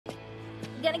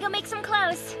Gonna go make some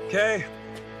clothes. Okay.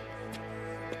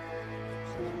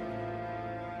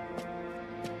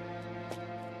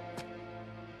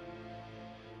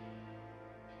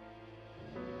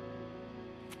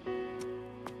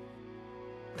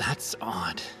 That's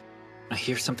odd. I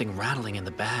hear something rattling in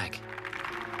the bag.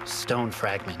 Stone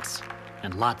fragments,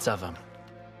 and lots of them.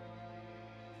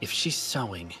 If she's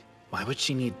sewing, why would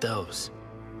she need those?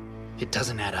 It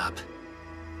doesn't add up.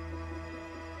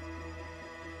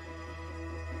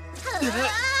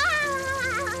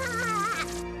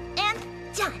 And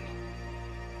done.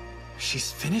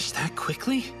 She's finished that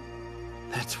quickly?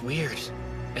 That's weird.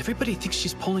 Everybody thinks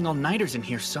she's pulling all-nighters in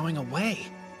here sewing away.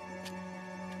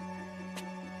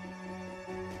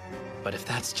 But if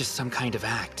that's just some kind of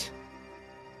act,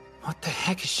 what the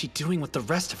heck is she doing with the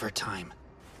rest of her time?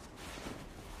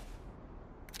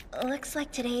 Looks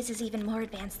like today's is even more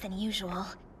advanced than usual.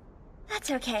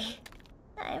 That's okay.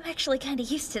 I'm actually kinda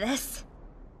used to this.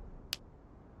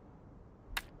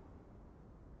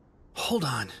 Hold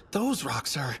on, those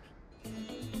rocks are...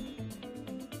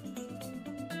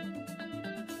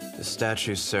 The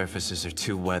statue's surfaces are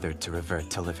too weathered to revert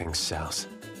to living cells.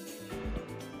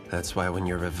 That's why when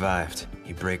you're revived,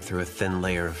 you break through a thin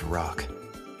layer of rock.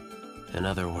 In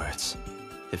other words,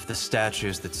 if the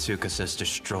statues that Tsukasa's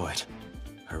destroyed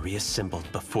are reassembled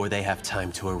before they have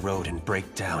time to erode and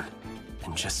break down,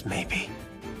 then just maybe...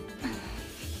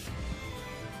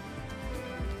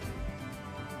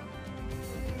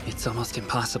 It's almost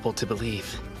impossible to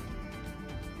believe.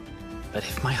 But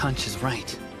if my hunch is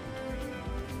right...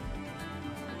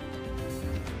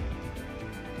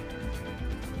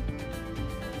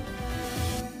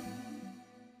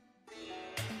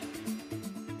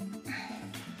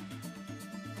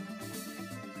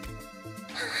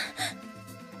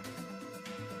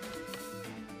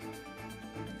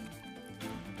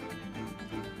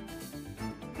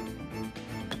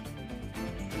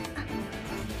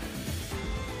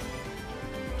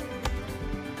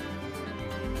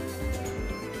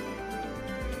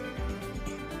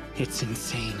 It's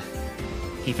insane.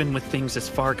 Even with things as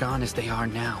far gone as they are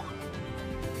now.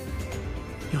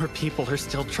 Your people are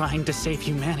still trying to save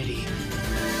humanity.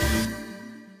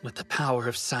 With the power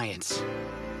of science.